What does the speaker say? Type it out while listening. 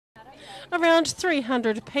Around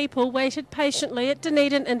 300 people waited patiently at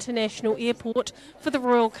Dunedin International Airport for the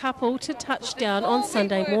royal couple to touch down on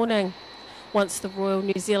Sunday morning. Once the Royal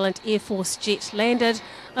New Zealand Air Force jet landed,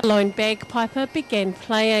 a lone bagpiper began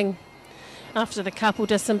playing. After the couple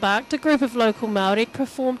disembarked, a group of local Māori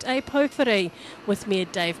performed a pōwhiri, with Mayor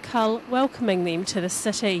Dave Cull welcoming them to the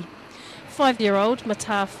city. 5-year-old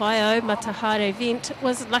Mata Whaio Matahare Vent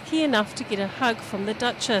was lucky enough to get a hug from the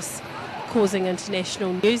Duchess, causing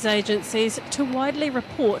international news agencies to widely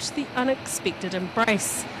report the unexpected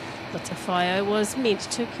embrace. Mata Whaio was meant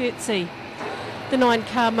to curtsy. The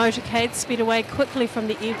 9-car motorcade sped away quickly from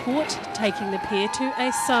the airport, taking the pair to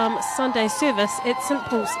a psalm Sunday service at St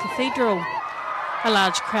Paul's Cathedral. A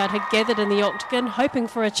large crowd had gathered in the octagon, hoping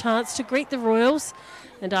for a chance to greet the royals,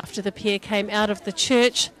 and after the pair came out of the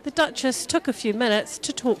church, the Duchess took a few minutes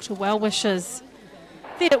to talk to well-wishers.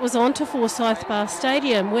 Then it was on to Forsyth Bar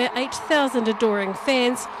Stadium, where 8,000 adoring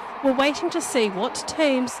fans were waiting to see what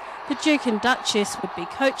teams the Duke and Duchess would be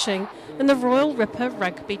coaching in the Royal Ripper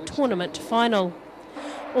Rugby Tournament final.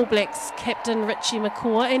 All Blacks captain Richie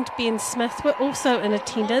McCaw and Ben Smith were also in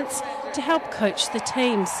attendance to help coach the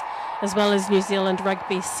teams, as well as New Zealand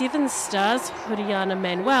Rugby Sevens stars Huriana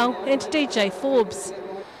Manuel and DJ Forbes.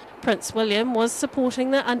 Prince William was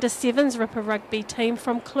supporting the under-7s Ripper Rugby team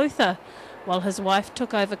from Clutha, while his wife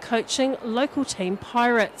took over coaching local team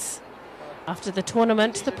Pirates. After the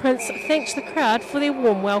tournament, the Prince thanked the crowd for their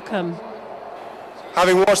warm welcome.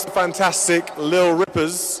 Having watched the fantastic Lil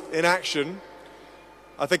Rippers in action,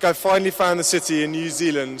 I think I've finally found the city in New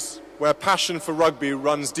Zealand where passion for rugby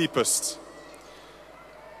runs deepest.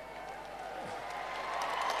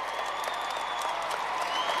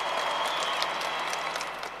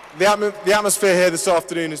 The atmosphere here this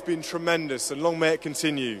afternoon has been tremendous, and long may it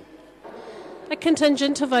continue. A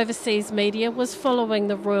contingent of overseas media was following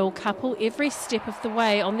the royal couple every step of the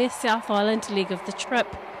way on their South Island leg of the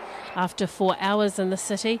trip. After 4 hours in the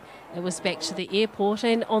city, it was back to the airport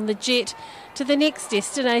and on the jet to the next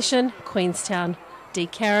destination, Queenstown. Dee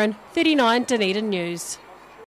Karen, 39 Dunedin News.